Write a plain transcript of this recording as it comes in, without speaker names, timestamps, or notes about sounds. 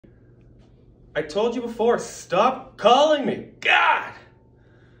I told you before, stop calling me. God!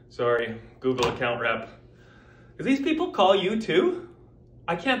 Sorry, Google account rep. Do these people call you too?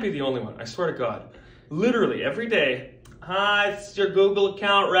 I can't be the only one, I swear to God. Literally every day, hi, it's your Google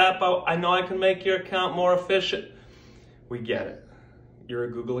account rep. I know I can make your account more efficient. We get it. You're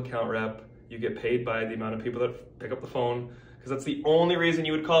a Google account rep. You get paid by the amount of people that pick up the phone, because that's the only reason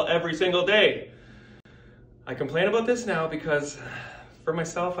you would call every single day. I complain about this now because for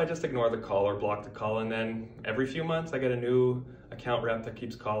myself, I just ignore the call or block the call, and then every few months I get a new account rep that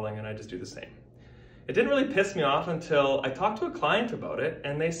keeps calling, and I just do the same. It didn't really piss me off until I talked to a client about it,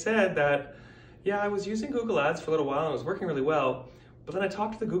 and they said that, yeah, I was using Google Ads for a little while and it was working really well, but then I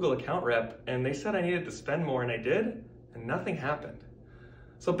talked to the Google account rep and they said I needed to spend more, and I did, and nothing happened.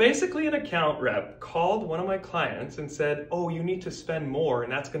 So basically an account rep called one of my clients and said, oh, you need to spend more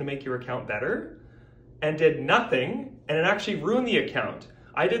and that's gonna make your account better, and did nothing, and it actually ruined the account.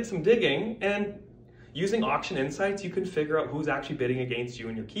 I did some digging, and using auction insights, you can figure out who's actually bidding against you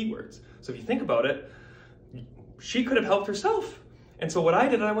and your keywords. So if you think about it, she could have helped herself. And so what I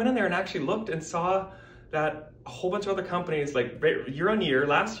did, I went in there and actually looked and saw that a whole bunch of other companies, like year on year,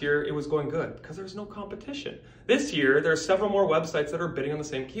 last year, it was going good because there's no competition. This year, there are several more websites that are bidding on the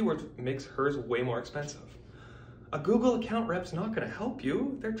same keywords, makes hers way more expensive. A Google account rep's not gonna help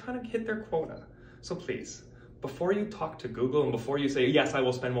you. They're trying to hit their quota. So please, before you talk to Google and before you say, yes, I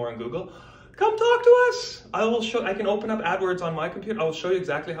will spend more on Google, come talk to us. I can open up AdWords on my computer. I will show you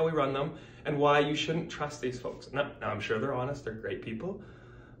exactly how we run them and why you shouldn't trust these folks. Now, I'm sure they're honest, they're great people,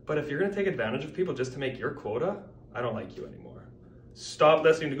 but if you're gonna take advantage of people just to make your quota, I don't like you anymore. Stop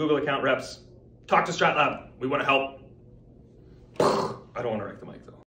listening to Google account reps. Talk to StratLab, we wanna help. I don't wanna wreck the mic though.